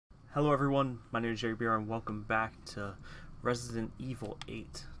Hello everyone, my name is Yeagerbr and welcome back to Resident Evil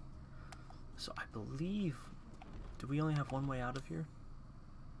 8. So I believe, do we only have one way out of here?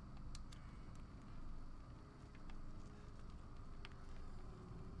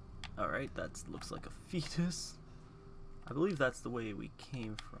 Alright, that looks like a fetus. I believe that's the way we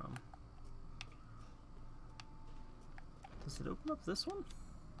came from. Does it open up this one?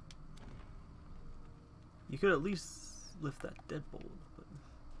 You could at least lift that deadbolt, but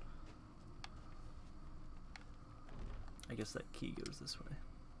I guess that key goes this way,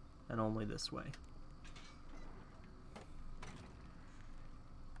 and only this way.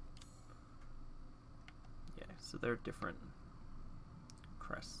 Yeah, so they're different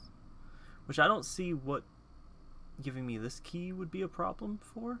crests, which I don't see what giving me this key would be a problem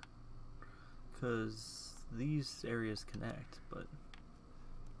for, because these areas connect, but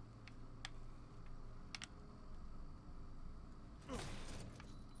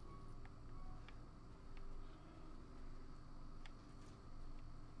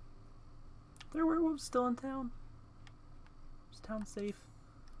there are werewolves still in town? Is town safe?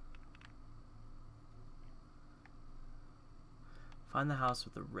 Find the house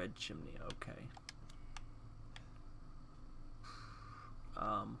with the red chimney. Okay.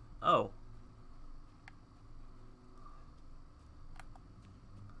 Oh.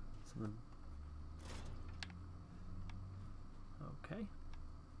 Something. Okay.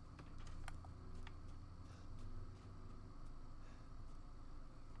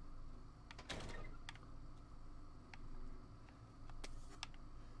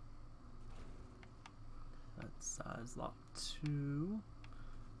 That side's locked too.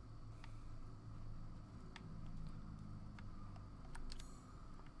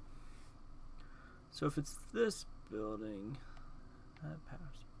 So if it's this building, that path's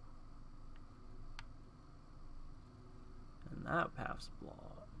and that path's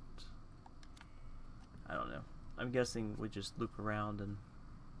blocked. I don't know. I'm guessing we just loop around and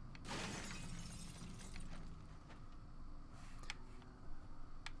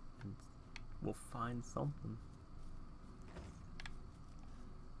we'll find something.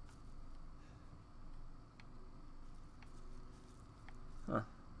 Huh.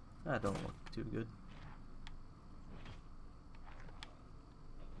 That don't look too good.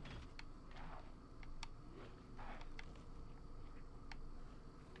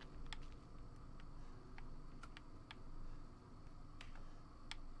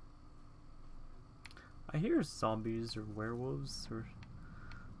 I hear zombies or werewolves or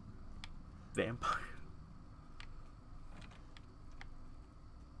vampire.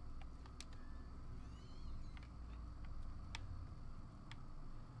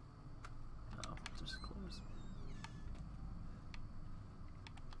 Oh, just close.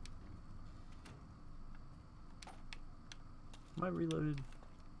 Am I reloaded?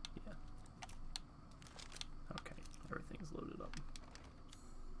 Yeah. Okay, everything's loaded up.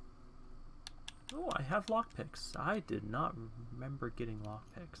 Oh, I have lockpicks. I did not remember getting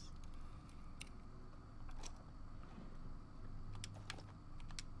lockpicks.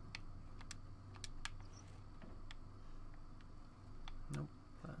 Nope,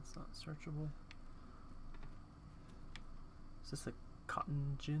 that's not searchable. Is this a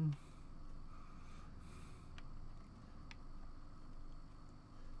cotton gin?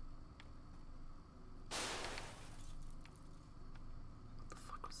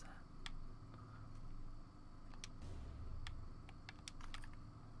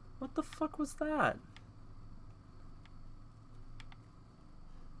 What the fuck was that?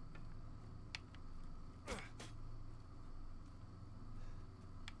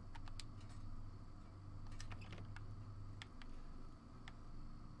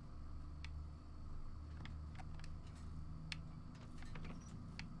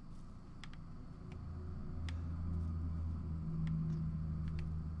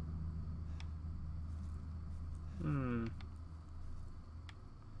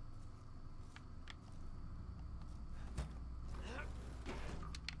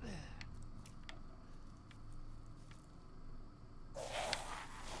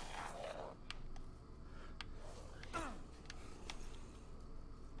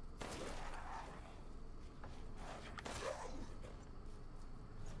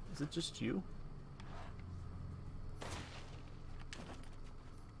 Is it just you?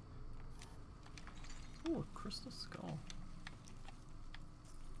 Oh, a crystal skull.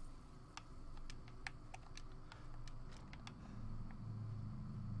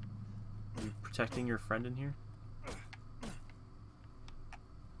 Are you protecting your friend in here?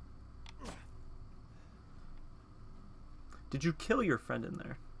 Did you kill your friend in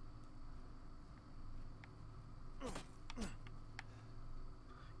there?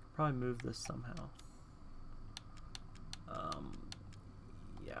 probably move this somehow.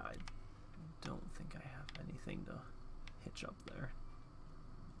 Yeah, I don't think I have anything to hitch up there.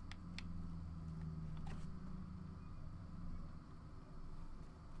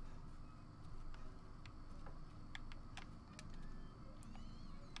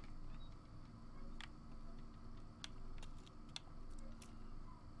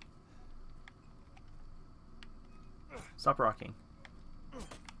 Stop rocking.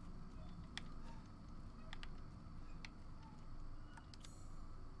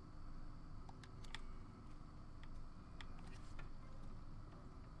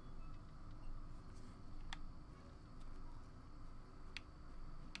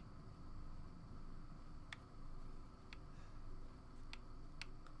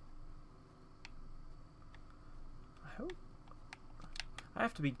 I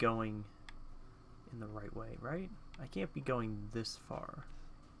have to be going in the right way, right? I can't be going this far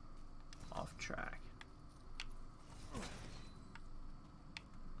off track.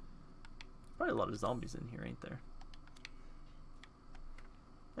 Probably a lot of zombies in here, ain't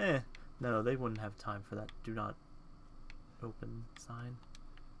there? No, they wouldn't have time for that do not open sign.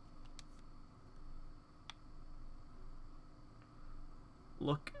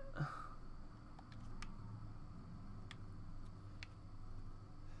 Look.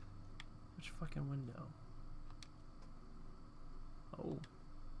 Which fucking window? Oh.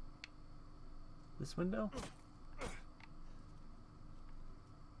 This window?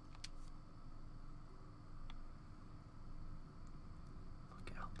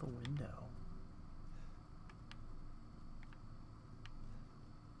 Look out the window.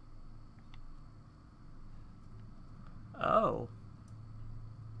 Oh.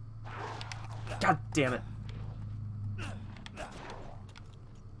 God damn it.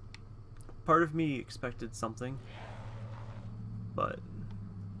 Part of me expected something, but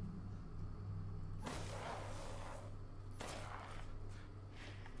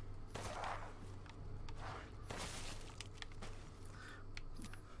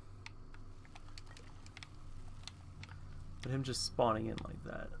him just spawning in like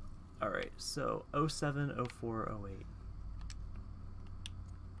that. Alright, so 07, 04, 08.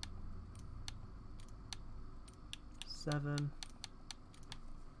 7.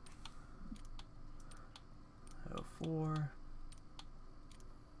 04.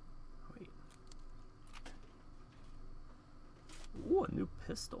 Wait. Ooh, a new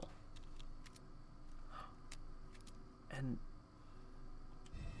pistol. And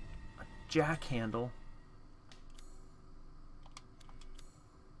a jack handle.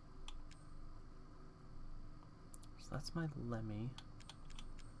 So that's my Lemmy.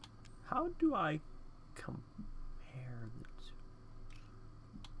 How do I compare the two?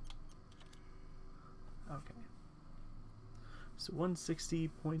 Okay. So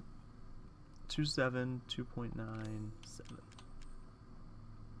 160.27, 2.97.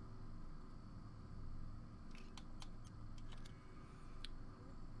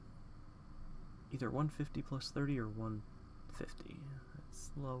 Either 150 plus 30 or 150.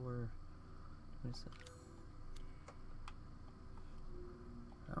 That's lower. 27.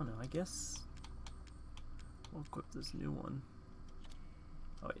 I don't know, I guess we'll equip this new one.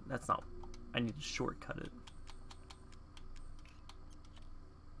 Oh wait, that's not, I need to shortcut it.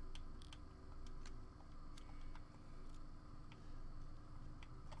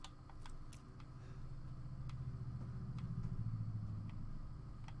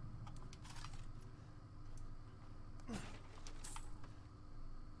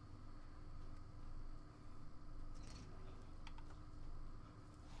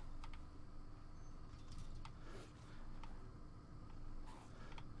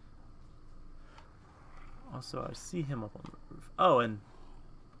 Also, I see him up on the roof. Oh, and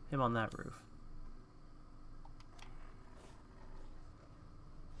him on that roof.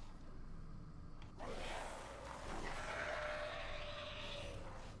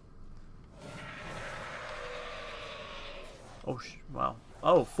 Oh, wow.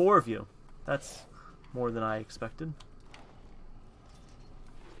 Oh, 4 of you. That's more than I expected.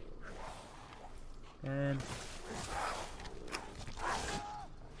 And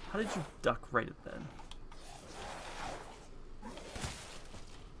how did you duck right at then?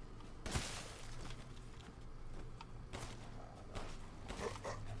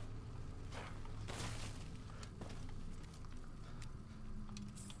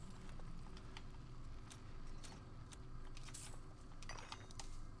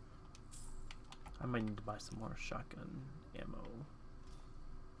 I might need to buy some more shotgun ammo.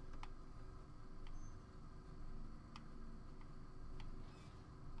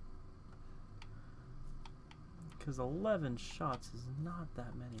 Because 11 shots is not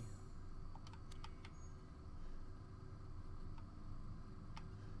that many.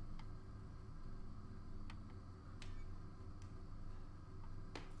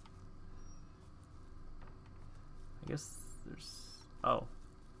 I guess there's... Oh.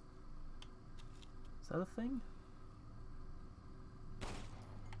 Is that a thing?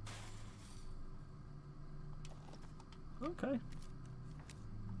 Okay.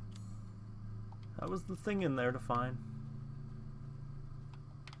 That was the thing in there to find.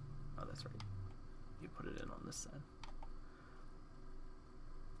 Oh, that's right. You put it in on this side.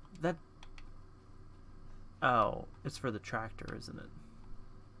 That... Oh, it's for the tractor, isn't it?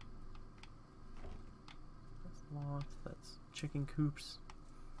 That's locked. That's chicken coops.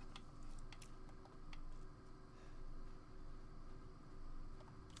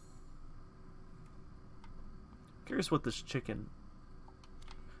 Curious what this chicken...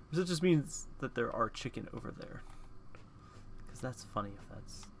 Because it just means that there are chicken over there. Because that's funny if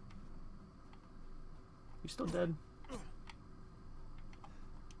that's... You still dead?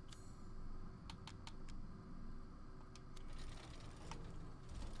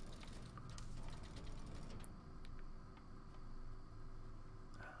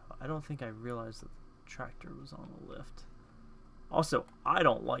 I don't think I realized that the tractor was on the lift. Also, I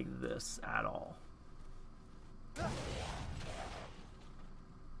don't like this at all.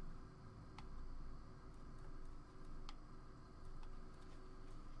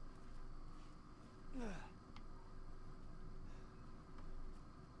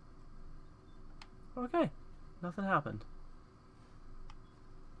 Okay, nothing happened.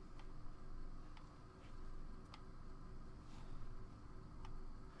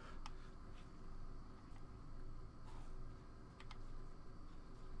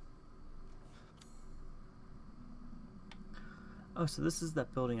 Oh, so this is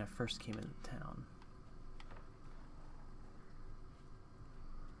that building I first came into town.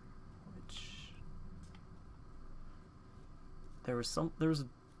 Which... There was a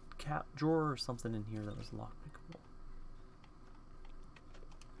cap drawer or something in here that was lockpickable.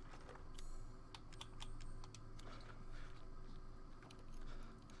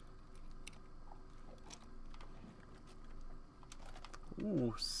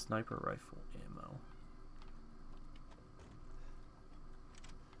 Ooh, sniper rifle ammo.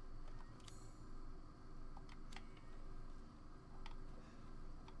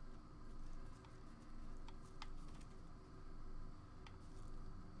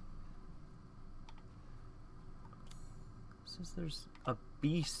 Says there's a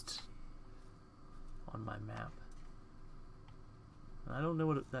beast on my map. And I don't know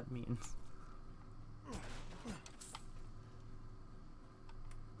what that means.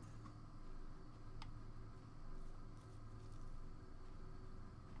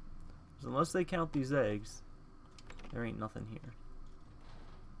 Unless they count these eggs, there ain't nothing here.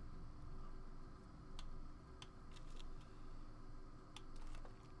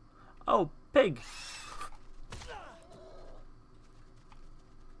 Oh, pig!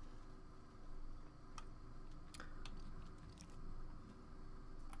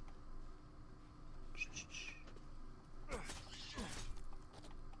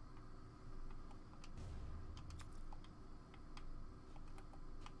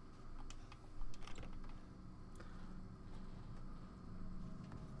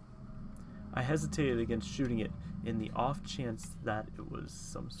 I hesitated against shooting it in the off chance that it was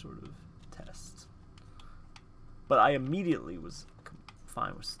some sort of test. But I immediately was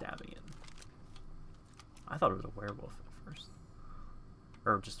fine with stabbing it. I thought it was a werewolf at first.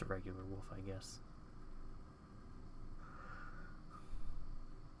 Or just a regular wolf, I guess.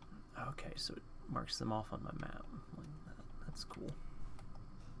 Okay, so it marks them off on my map. Like that. That's cool.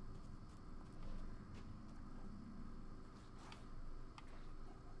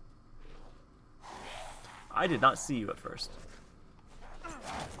 I did not see you at first.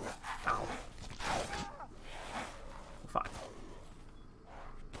 Ow. Fine.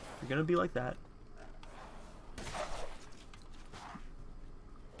 You're gonna be like that.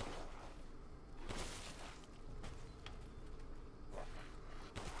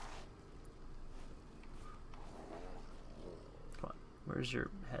 Come on. Where's your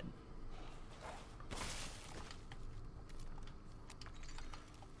head?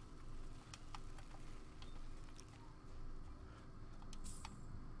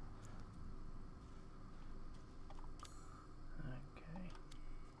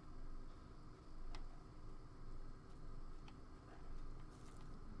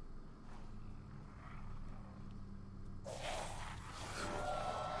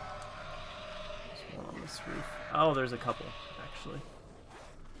 Roof. Oh, there's a couple, actually.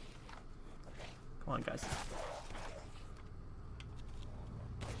 Come on, guys.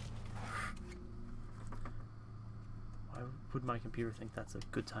 would my computer think that's a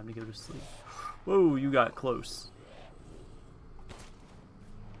good time to go to sleep? Whoa, you got close.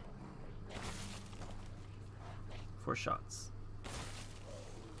 4 shots.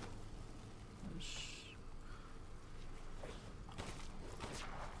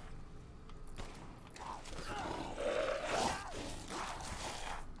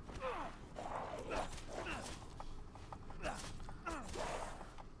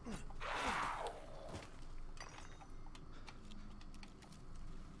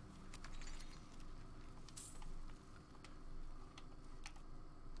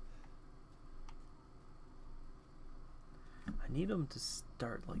 I need them to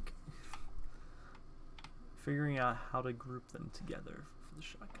start, like, figuring out how to group them together for the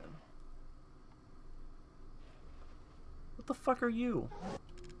shotgun. What the fuck are you?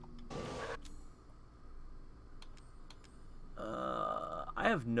 I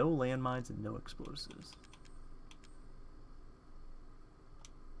have no landmines and no explosives.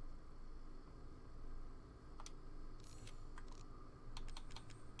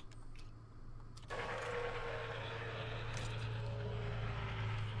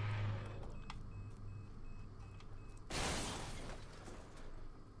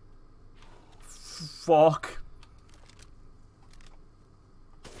 Fuck.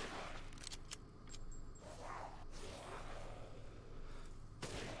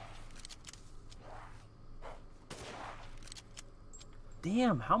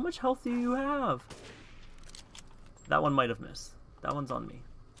 Damn, how much health do you have? That one might have missed. That one's on me.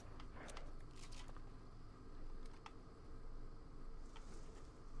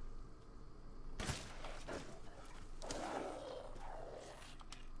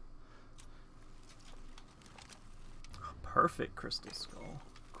 Perfect crystal skull.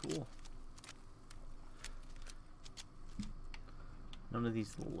 Cool. None of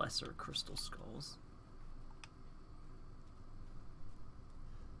these lesser crystal skulls.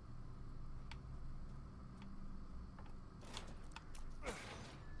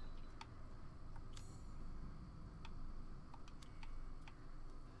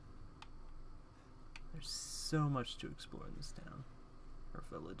 There's so much to explore in this town or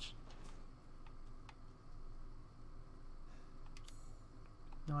village.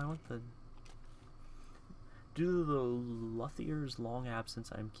 No, I want the... Due to the Luthier's long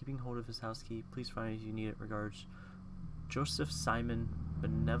absence, I am keeping hold of his house key. Please find it if you need it. Regards, Joseph Simon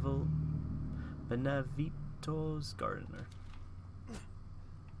Benevitos Gardener.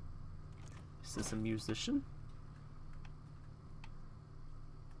 Is this a musician?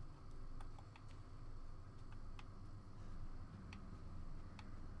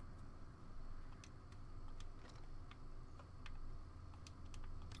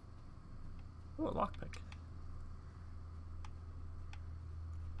 Oh, a lockpick.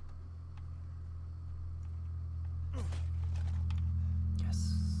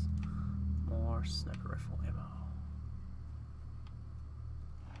 Yes. More sniper rifle ammo.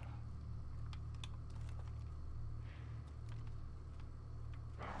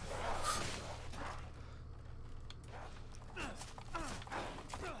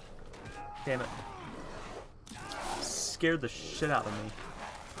 Damn it. Scared the shit out of me.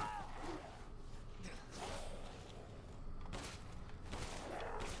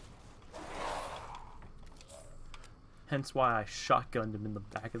 Hence why I shotgunned him in the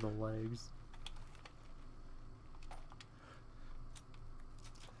back of the legs.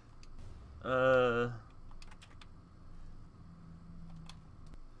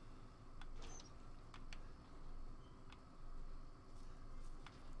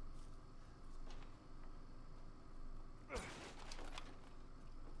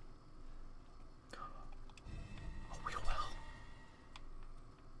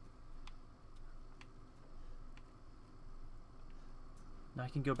 I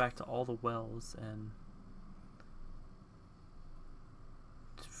can go back to all the wells and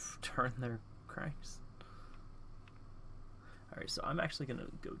turn their cranks. Alright, so I'm actually going to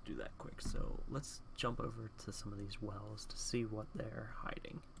go do that quick. So let's jump over to some of these wells to see what they're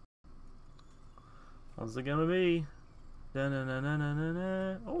hiding. What's it going to be?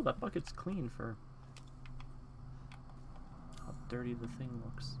 Da-na-na-na-na-na-na. Oh, that bucket's clean for how dirty the thing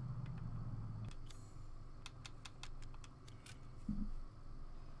looks.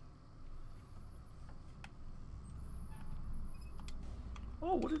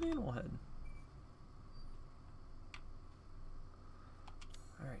 Oh, what an animal head.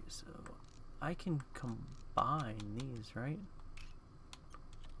 Alright, so I can combine these, right?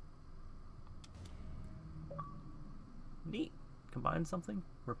 Neat. Combine something?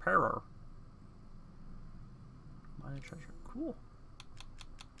 Repairer. Mine and treasure. Cool.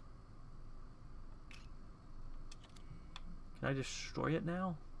 Can I destroy it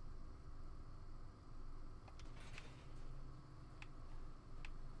now?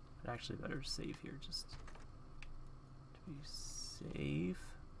 I'd actually better save here just to be safe.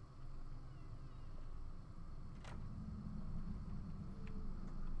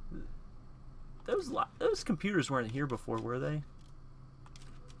 Those computers weren't here before, were they?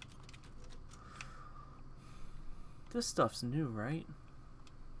 This stuff's new, right?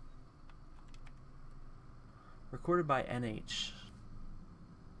 Recorded by NH.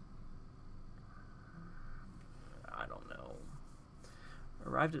 I don't know.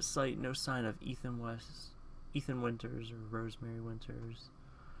 Arrived at site, no sign of Ethan Winters or Rosemary Winters.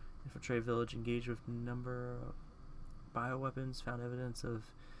 Infiltrate village, engaged with number of bioweapons, found evidence of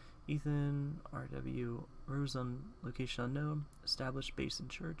Ethan, RW, Rose on location unknown, established base in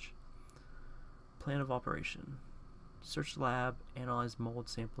church. Plan of operation. Search lab, analyze mold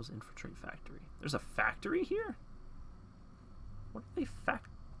samples, infiltrate factory. There's a factory here? What are they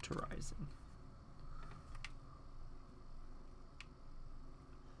factorizing?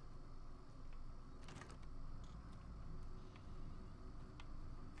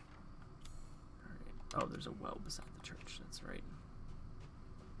 Alright. Oh, there's a well beside the church. That's right.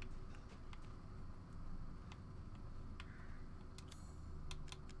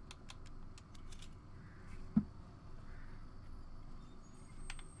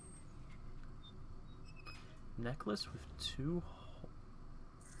 Necklace with 2 holes.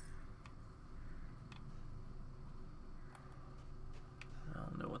 I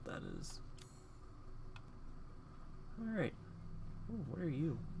don't know what that is. Alright. What are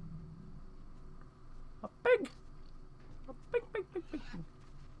you? A pig! A pig, pig, pig, pig.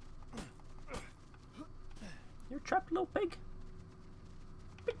 You're trapped, little pig.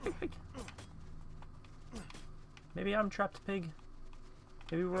 Pig, pig, pig. Maybe I'm trapped, pig.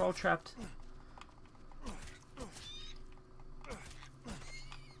 Maybe we're all trapped.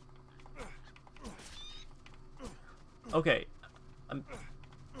 Okay,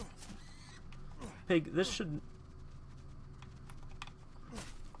 pig, this should...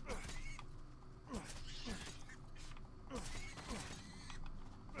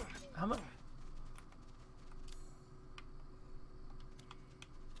 How much?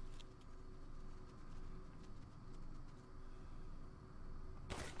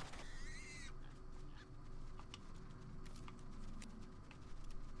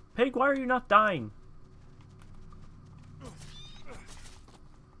 Pig, why are you not dying?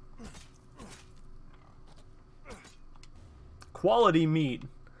 Quality meat.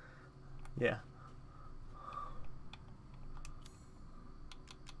 Yeah.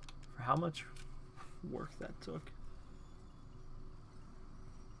 For how much work that took.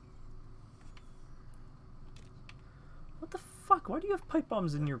 What the fuck? Why do you have pipe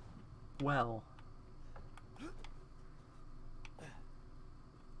bombs in your well?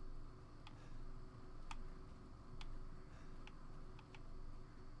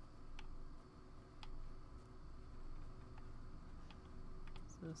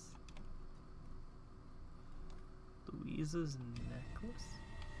 This Louisa's necklace.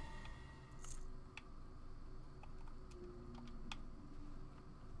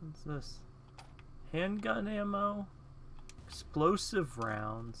 What's this? Handgun ammo, explosive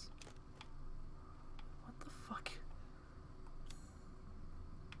rounds. What the fuck?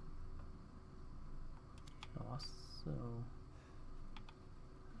 Also,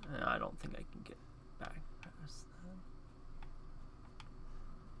 I don't think I can get back past that.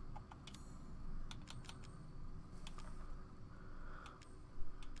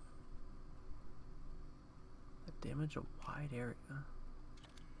 Damage a wide area.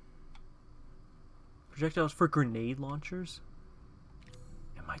 Projectiles for grenade launchers?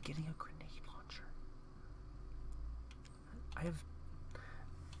 Am I getting a grenade launcher?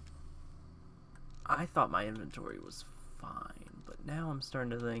 I thought my inventory was fine, but now I'm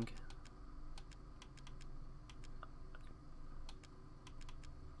starting to think...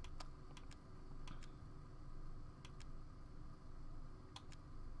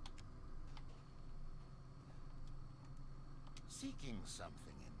 Seeking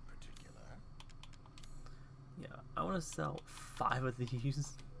something in particular? Yeah, I want to sell 5 of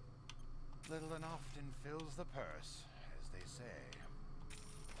these. Little and often fills the purse, as they say.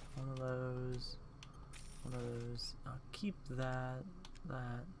 One of those. One of those. I'll keep that.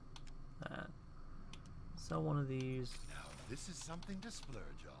 That. Sell one of these. Now, this is something to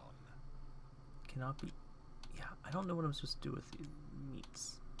splurge on. Cannot be... Yeah, I don't know what I'm supposed to do with these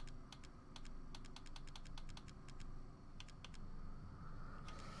meats.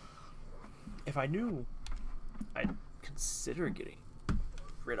 If I knew, I'd consider getting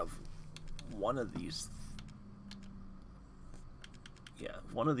rid of one of these Yeah,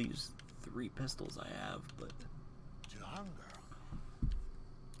 one of these 3 pistols I have, but... To hunger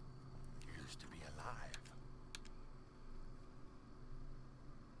used to be alive.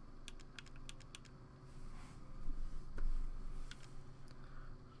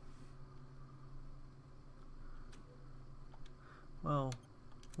 Well,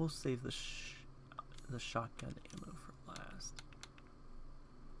 we'll save the shotgun ammo for last.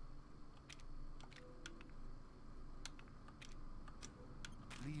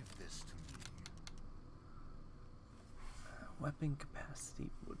 Leave this to me. Weapon capacity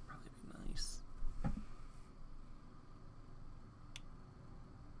would probably be nice.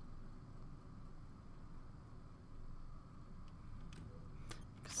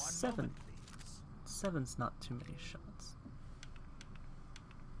 Moment, 7's not too many shots.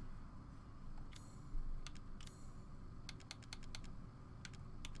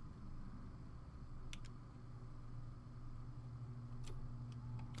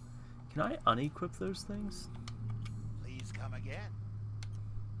 Can I unequip those things? Please come again.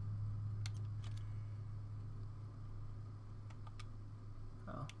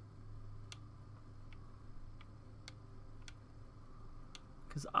 Oh.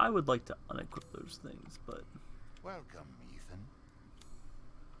 Because I would like to unequip those things, but... Welcome, Ethan.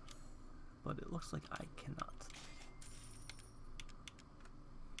 But it looks like I cannot.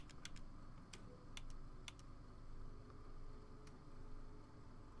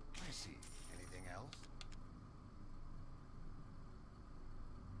 I see. Anything else?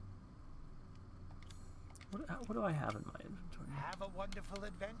 What do I have in my inventory? Have a wonderful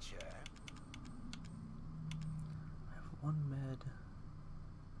adventure. I have 1 med.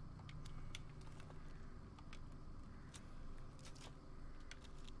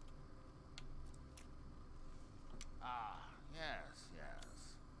 Ah, yes,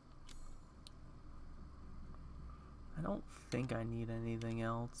 yes. I don't think I need anything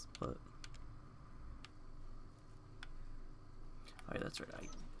else, but... Oh yeah, that's right.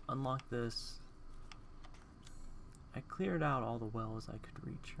 I unlocked this. I cleared out all the wells I could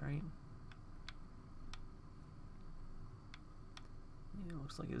reach, right? Yeah, it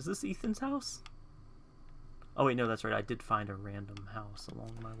looks like it. Is this Ethan's house? Oh wait, no, that's right. I did find a random house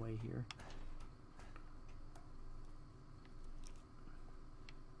along my way here.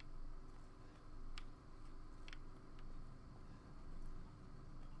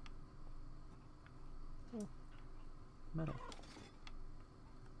 Oh, metal.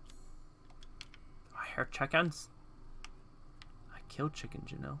 I hear chickens. I killed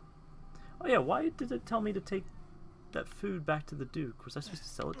chickens, you know. Oh yeah, why did it tell me to take that food back to the Duke? Was I supposed to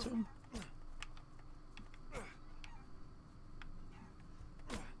sell it to him?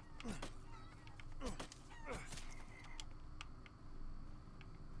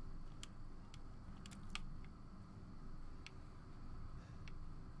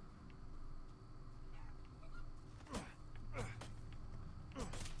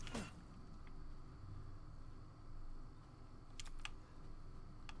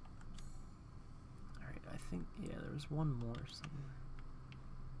 I think, yeah, there was one more somewhere.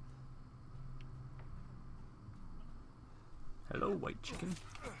 Hello, white chicken.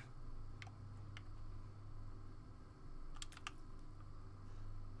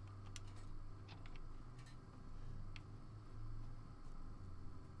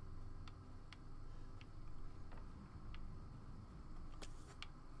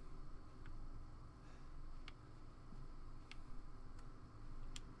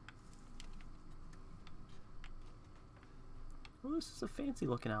 Well, this is a fancy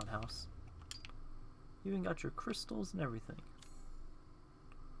looking outhouse. You even got your crystals and everything.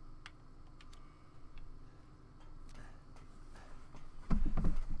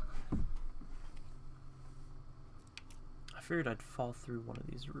 I figured I'd fall through one of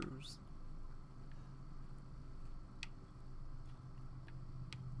these roofs.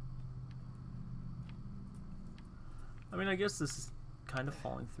 I mean, I guess this is kind of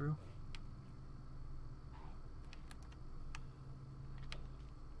falling through.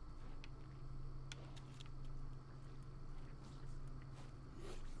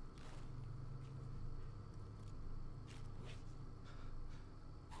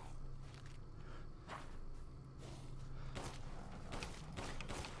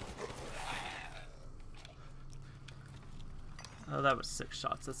 Oh, that was 6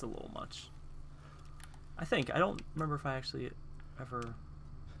 shots. That's a little much. I think. I don't remember if I actually ever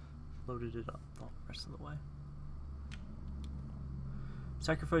loaded it up the rest of the way.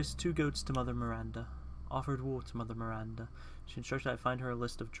 Sacrificed 2 goats to Mother Miranda. Offered wool to Mother Miranda. She instructed I find her a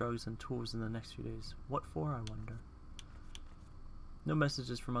list of drugs and tools in the next few days. What for, I wonder? No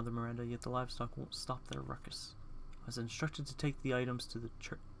messages from Mother Miranda, yet the livestock won't stop their ruckus. I was instructed to take the items to the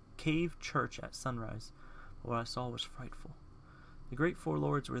cave church at sunrise, but what I saw was frightful. The great four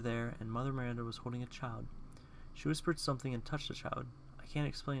lords were there, and Mother Miranda was holding a child. She whispered something and touched the child. I can't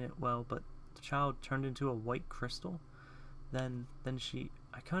explain it well, but the child turned into a white crystal. Then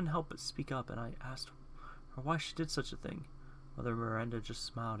I couldn't help but speak up, and I asked her why she did such a thing. Mother Miranda just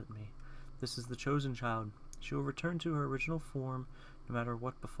smiled at me. This is the chosen child. She will return to her original form, no matter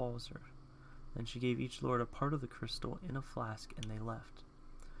what befalls her. Then she gave each lord a part of the crystal in a flask, and they left.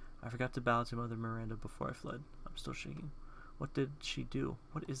 I forgot to bow to Mother Miranda before I fled. I'm still shaking. What did she do?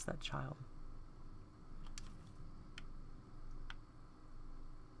 What is that child?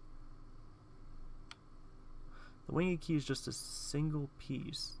 The winged key is just a single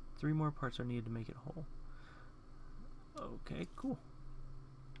piece. 3 more parts are needed to make it whole. Okay, cool.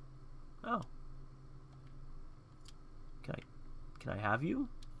 Oh. Can I have you?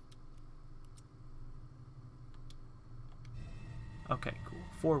 Okay, cool.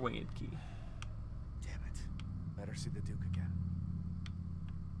 4 winged key. Damn it. Better see the Duke again.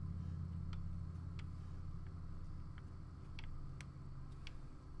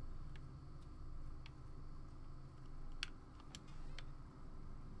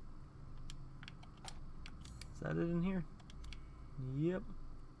 Is that it in here? Yep.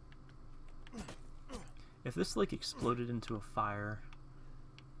 If this like exploded into a fire,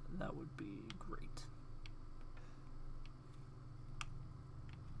 that would be great.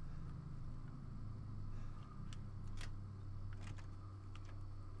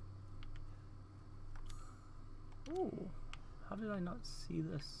 Oh, how did I not see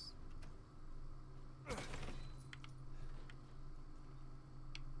this?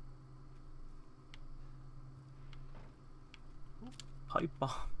 Pipe bomb.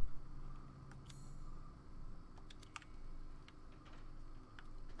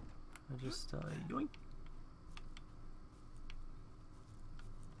 I just, yoink.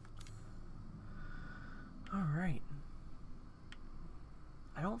 Alright.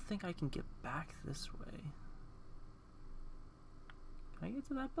 I don't think I can get back this way. Can I get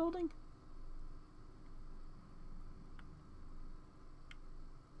to that building?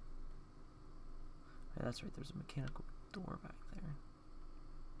 Yeah, that's right, there's a mechanical door back there.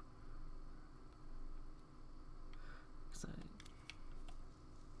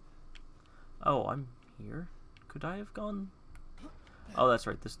 Oh, I'm here? Could I have gone? Oh, that's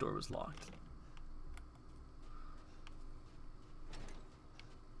right, this door was locked.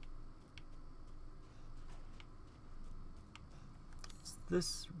 It's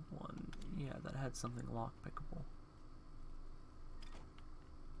this one. Yeah, that had something lockpickable.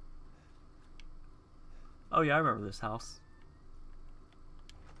 Oh yeah, I remember this house.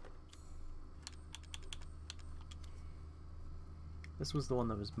 This was the one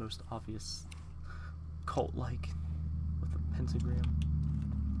that was most obvious cult-like with the pentagram.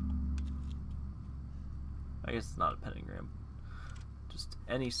 I guess it's not a pentagram. Just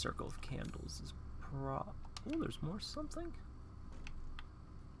any circle of candles is Oh, there's more something?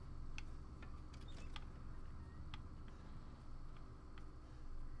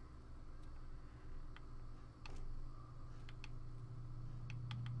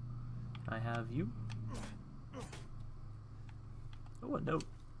 I have you. Oh, a note.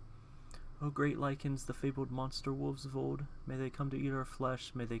 Oh, great lichens, the fabled monster wolves of old. May they come to eat our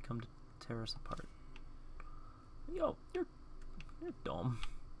flesh. May they come to tear us apart. Yo, you're dumb.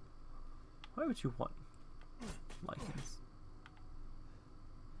 Why would you want lichens?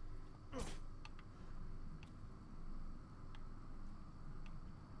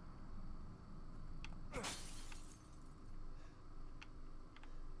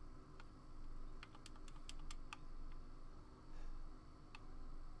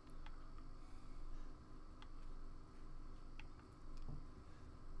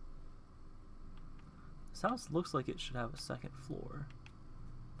 This house looks like it should have a second floor,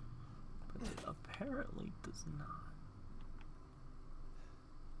 but it apparently does not.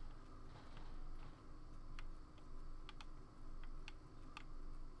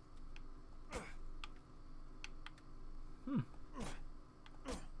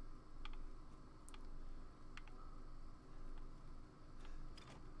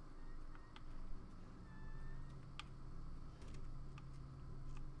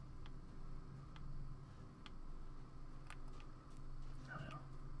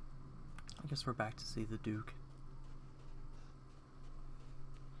 I guess we're back to see the Duke.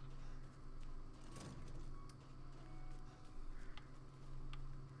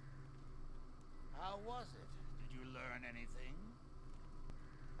 How was it? Did you learn anything?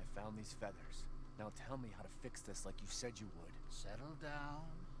 I found these feathers. Now tell me how to fix this like you said you would. Settle down.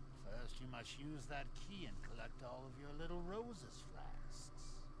 First, you must must use that key and collect all of your little roses flasks.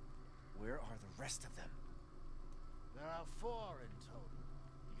 Where are the rest of them? There are 4 in total.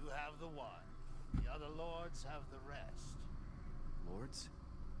 You have the one. The other lords have the rest. Lords?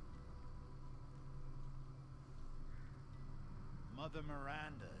 Mother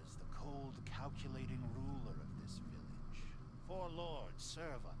Miranda is the cold, calculating ruler of this village. 4 lords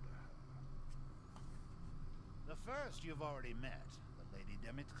serve under her. The first you've already met, the Lady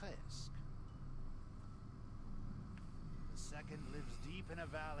Dimitrescu. The second lives deep in a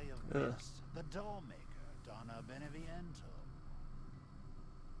valley of mist, the dollmaker, Donna Beneviento.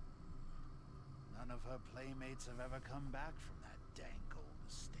 None of her playmates have ever come back from that dank old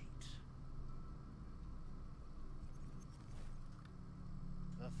estate.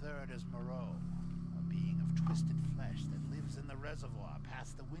 The third is Moreau, a being of twisted flesh that lives in the reservoir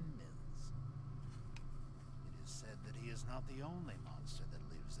past the windmills. It is said that he is not the only monster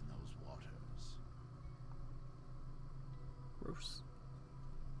that lives in those waters. Gross.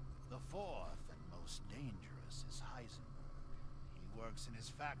 The fourth and most dangerous is Yeagerbr. He works in his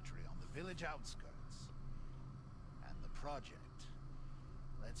factory on the village outskirts. And the project.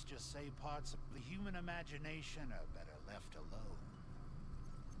 Let's just say parts of the human imagination are better left alone.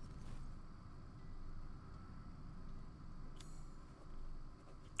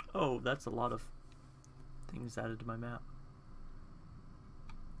 Oh, that's a lot of things added to my map.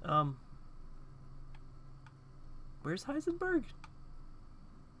 Where's Yeagerbr?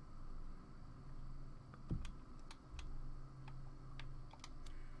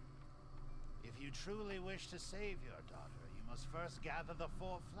 If you truly wish to save your daughter, you must first gather the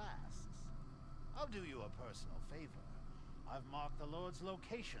 4 flasks. I'll do you a personal favor. I've marked the Lord's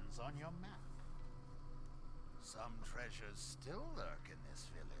locations on your map. Some treasures still lurk in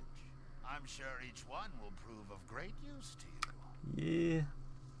this village. I'm sure each one will prove of great use to you. Yeah.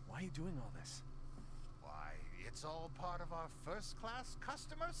 Why are you doing all this? Why, it's all part of our first-class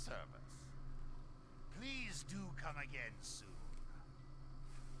customer service. Please do come again soon.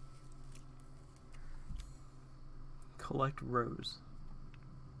 Collect rose.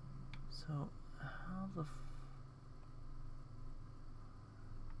 So, how the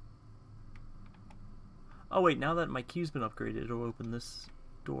oh wait, now that my key's been upgraded, it'll open this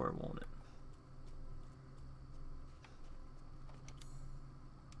door, won't it?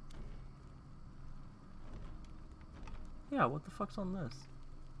 Yeah, what the fuck's on this?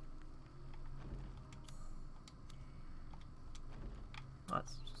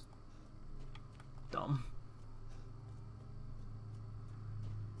 That's just dumb.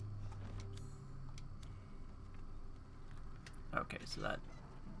 Okay, so that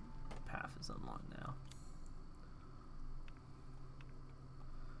path is unlocked now.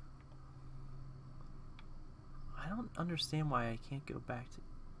 I don't understand why I can't go back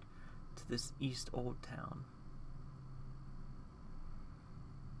to this East Old Town.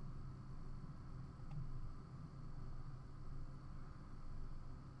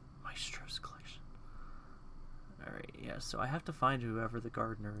 Maestro's collection. Alright, yeah, so I have to find whoever the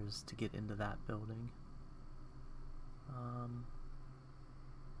gardener is to get into that building.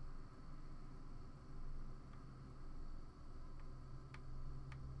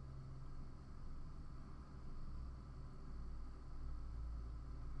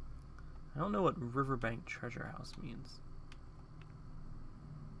 I don't know what Riverbank Treasure House means.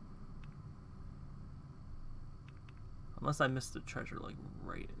 Unless I missed the treasure, like,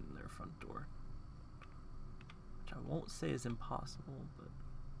 right in their front door. Which I won't say is impossible, but...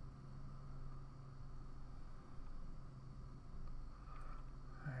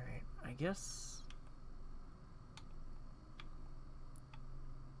 Alright, I guess...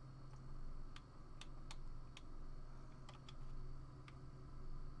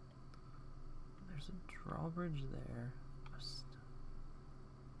 There's a drawbridge there.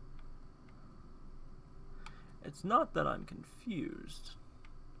 It's not that I'm confused.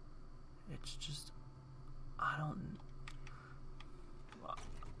 It's just... I don't... Well,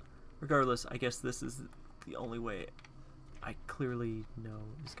 regardless, I guess this is the only way I clearly know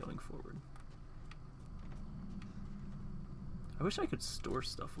is going forward. I wish I could store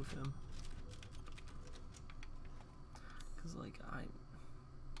stuff with him. Because, like, I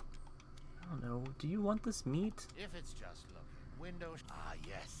don't know. Do you want this meat? If it's just looking, windows... Ah,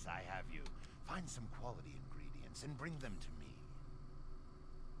 yes, I have you. Find some quality ingredients and bring them to me.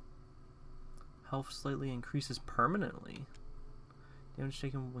 Health slightly increases permanently. Damage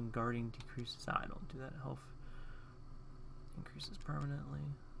taken when guarding decreases. I don't do that. Health increases permanently.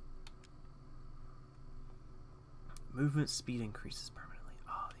 Movement speed increases permanently.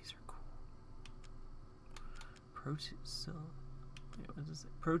 Oh, these are cool. Protein, so Wait, what is it?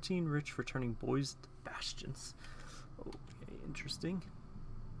 Protein rich for turning boys to bastions. Okay, interesting.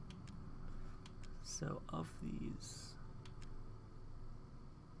 So of these,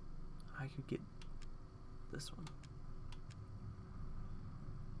 I could get this one.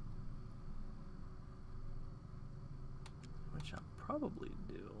 Which I'll probably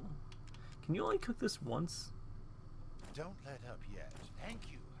do. Can you only cook this once? Don't let up yet.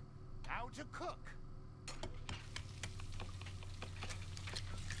 Thank you. Now to cook.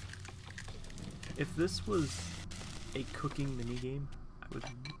 If this was a cooking minigame, I would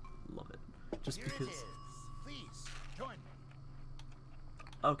love it. Just Here because. it is. Please join me.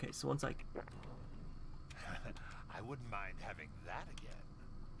 Okay, so once I. I wouldn't mind having that again.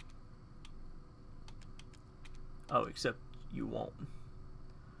 Oh, except you won't.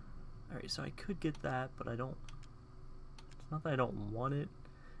 Alright, so I could get that, but I don't. It's not that I don't want it,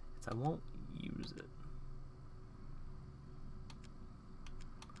 it's I won't use it.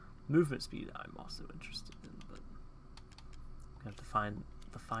 Movement speed I'm also interested in, but I'm gonna have to find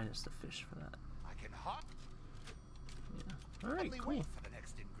the finest of fish for that. I can hop. Yeah. Alright, Only cool. wait for the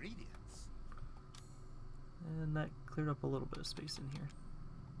next ingredients. And that cleared up a little bit of space in here.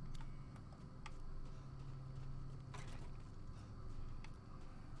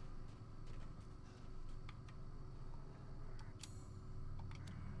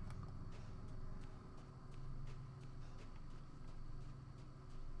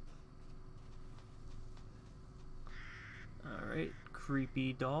 Alright,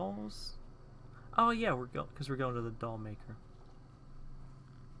 creepy dolls. Oh yeah, we're going to the doll maker.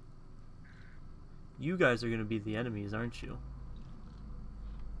 You guys are gonna be the enemies, aren't you?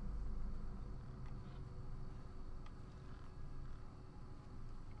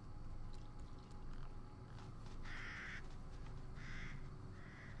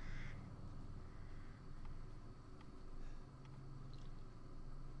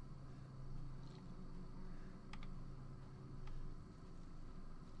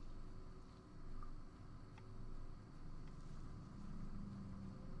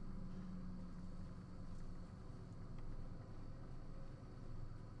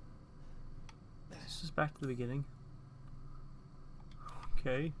 This is back to the beginning.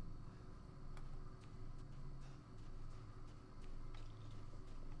 Okay.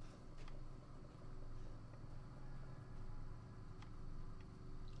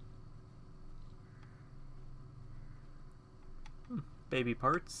 Baby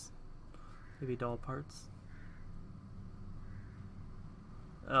parts. Baby doll parts.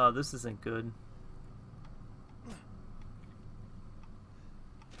 Oh, this isn't good.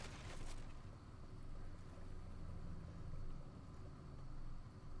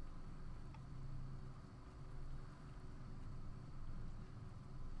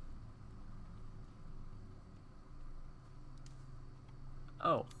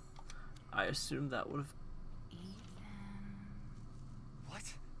 Oh, I assumed that would have. What?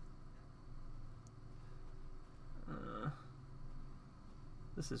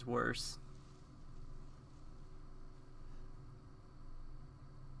 This is worse.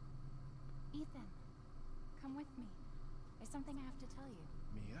 Ethan, come with me. There's something I have to tell you.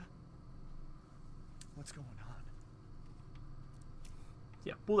 Mia? What's going on?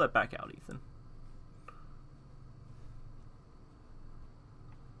 Yeah, pull that back out, Ethan.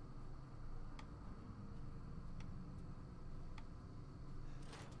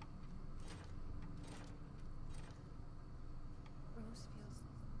 Rose feels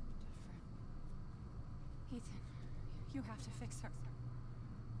different. Ethan, you have to fix her.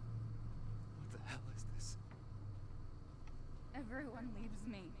 What the hell is this? Everyone leaves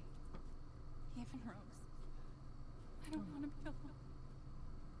me. Even Rose. I don't want to be alone.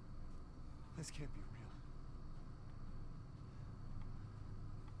 This can't be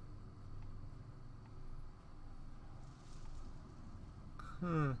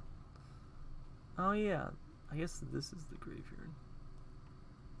real. Oh yeah, I guess this is the graveyard.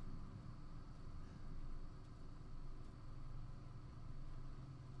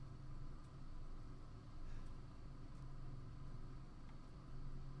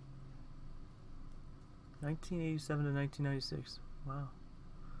 (1987 to 1996). Wow.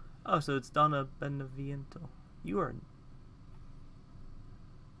 Oh, so it's Donna Beneviento. You are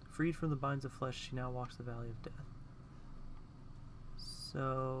freed from the binds of flesh. She now walks the valley of death.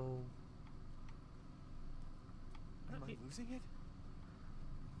 So. Am I losing it?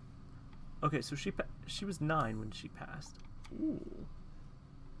 Okay, so she was 9 when she passed. Ooh.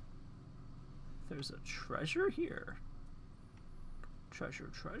 There's a treasure here. Treasure.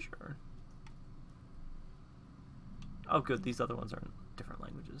 Oh good, these other ones are in different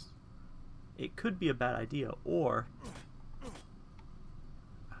languages. It could be a bad idea, or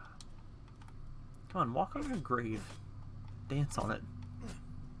Come on, walk on her grave. Dance on it.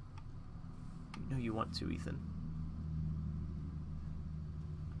 You know you want to, Ethan.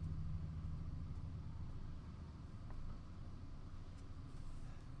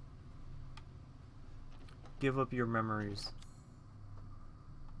 Give up your memories.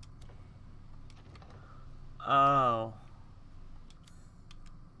 Oh.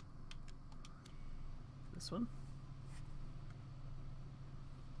 This one?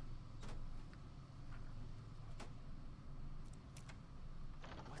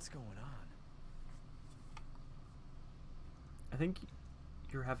 What's going on? I think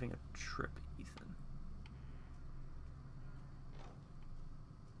you're having a trip, Ethan.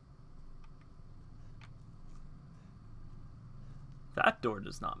 That door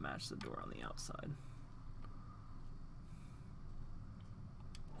does not match the door on the outside.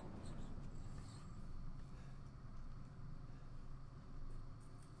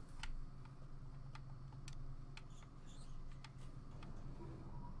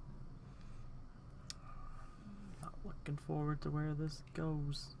 Not looking forward to where this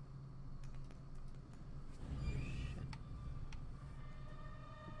goes. Shit.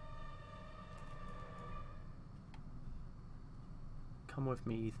 Come with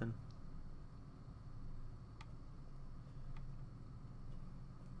me, Ethan.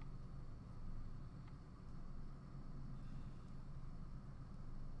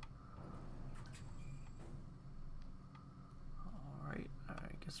 Alright, I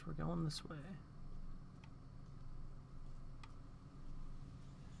guess we're going this way.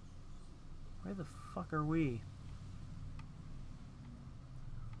 Where the fuck are we?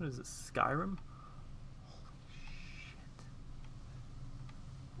 What is this, Skyrim? Holy shit.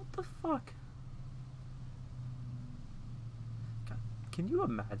 What the fuck? God, can you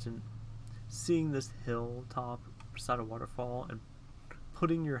imagine seeing this hilltop beside a waterfall and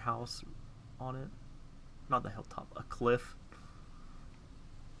putting your house on it? Not the hilltop, a cliff.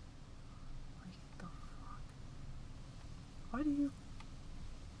 What the fuck? Why do you...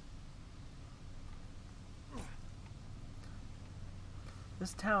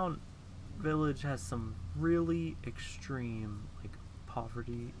 This town village has some really extreme, like,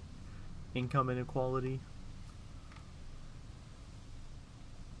 poverty, income inequality.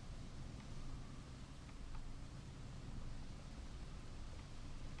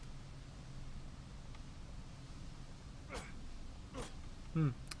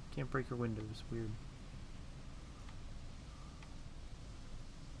 Can't break your windows. Weird.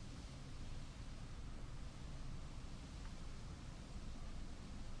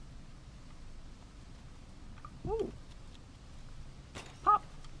 Whoa. Pop.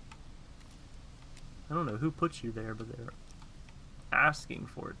 I don't know who put you there, but they're asking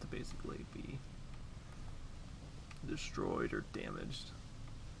for it to basically be destroyed or damaged.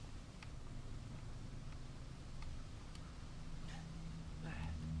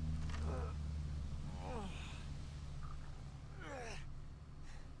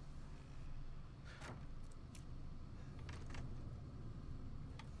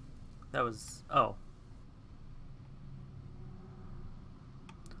 That was... oh.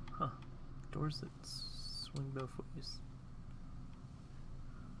 Huh. Doors that swing both ways.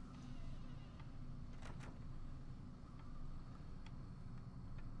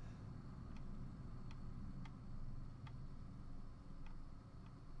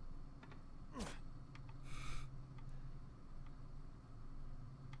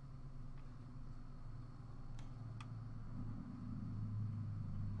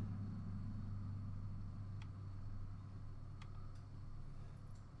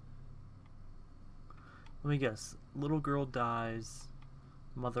 Let me guess. Little girl dies.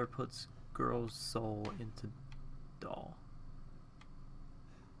 Mother puts girl's soul into doll.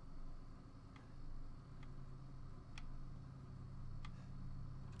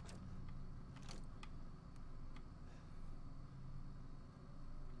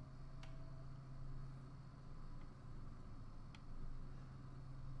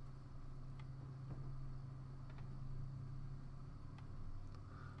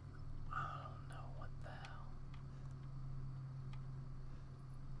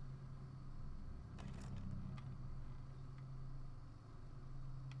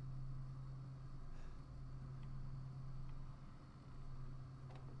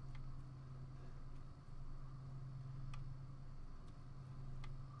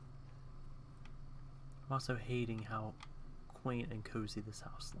 I'm also hating how quaint and cozy this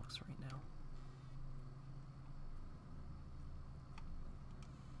house looks right now.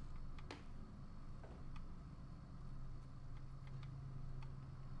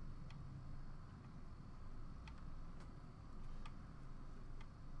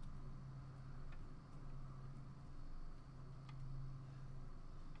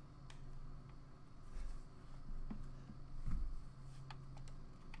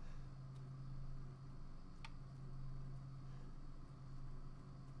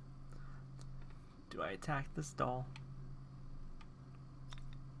 Do I attack this doll?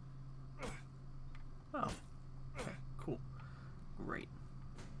 Oh. Okay, cool. Great.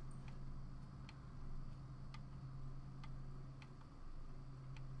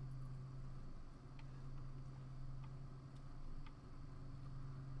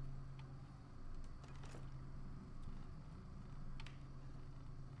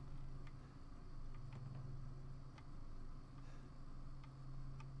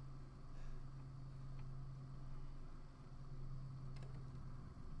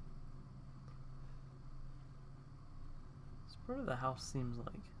 Part of the house seems like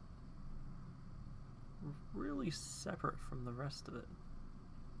really separate from the rest of it.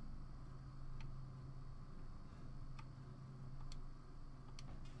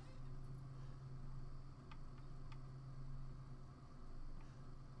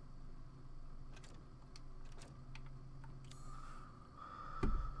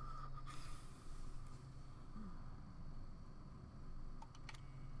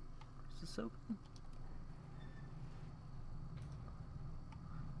 Is this open?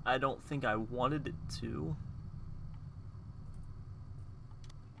 I don't think I wanted it to.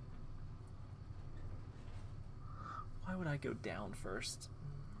 Why would I go down first?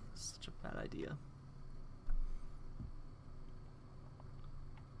 Such a bad idea.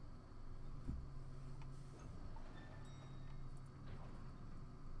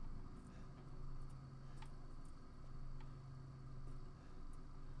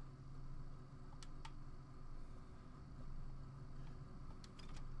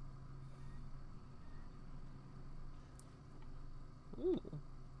 Ooh,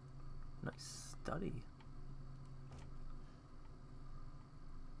 nice study.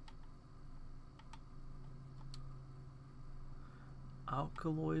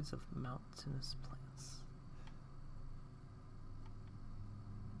 Alkaloids of mountainous plants.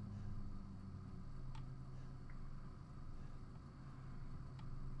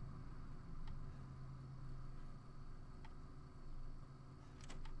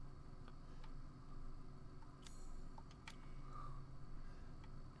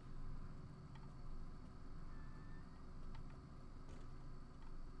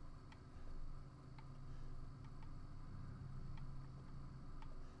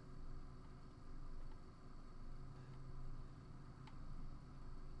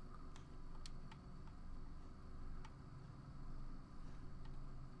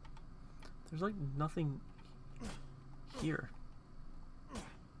 There's like nothing here.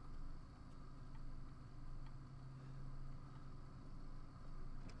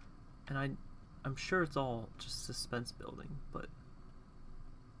 And I'm sure it's all just suspense building, but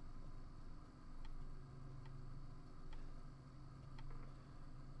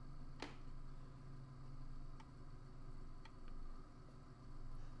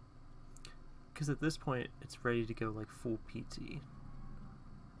because at this point it's ready to go like full PT.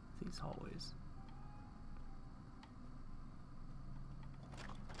 These hallways.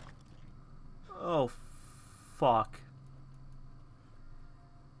 Oh, fuck.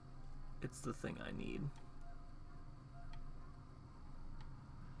 It's the thing I need.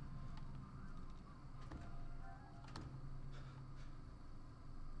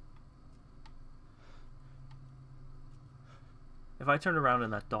 If I turned around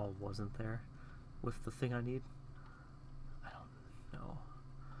and that doll wasn't there with the thing I need, I don't know.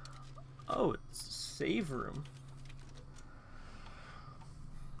 Oh, it's a save room.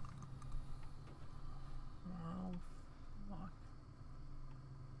 Oh, fuck.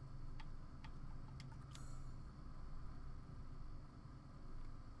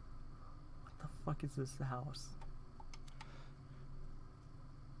 What the fuck is this house?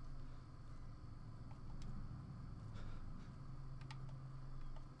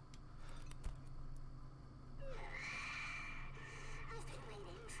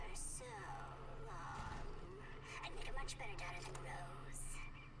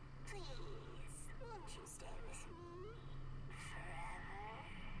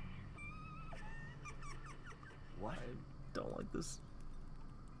 What? I don't like this.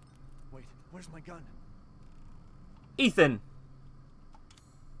 Wait, where's my gun? Ethan!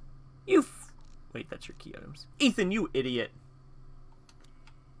 You wait, that's your key items. Ethan, you idiot!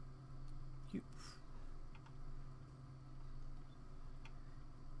 You...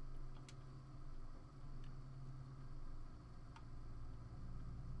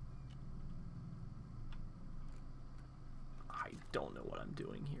 I don't know what I'm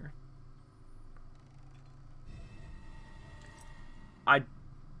doing here. I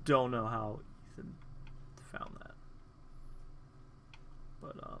don't know how Ethan found that.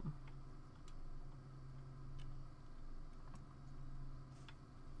 But,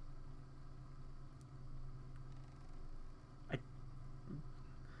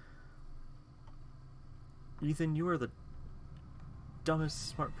 Ethan, you are the dumbest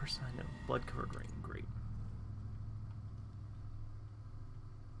smart person I know. Blood covered ring. Great.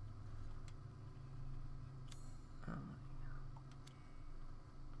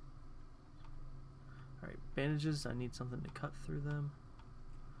 Alright, bandages. I need something to cut through them.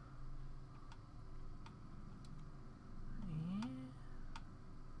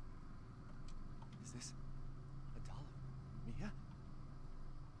 Is this a doll of Mia?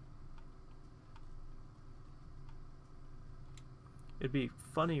 It'd be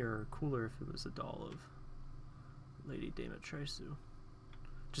funnier or cooler if it was a doll of Lady Dimitrescu.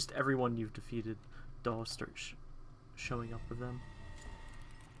 Just everyone you've defeated, dolls start showing up with them.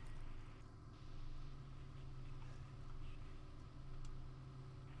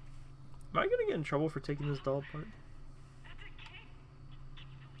 Am I gonna get in trouble for taking this doll apart? That's a kid. Can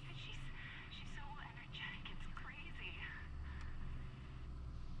you believe it? She's so energetic. It's crazy.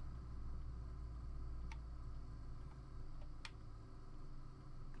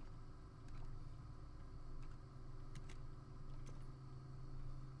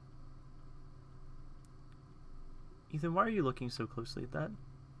 Ethan, why are you looking so closely at that?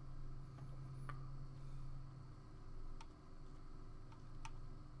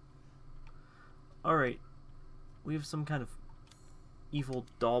 Alright, we have some kind of evil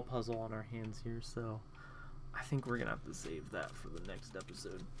doll puzzle on our hands here, so I think we're gonna have to save that for the next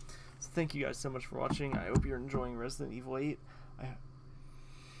episode. So thank you guys so much for watching. I hope you're enjoying Resident Evil 8. I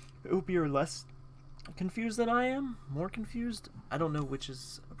hope you're less confused than I am, more confused. I don't know which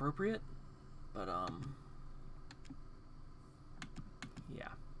is appropriate, but yeah,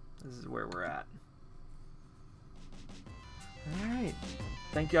 this is where we're at. Alright,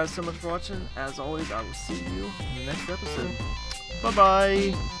 thank you guys so much for watching. As always, I will see you in the next episode. Bye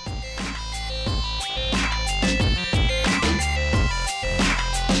bye!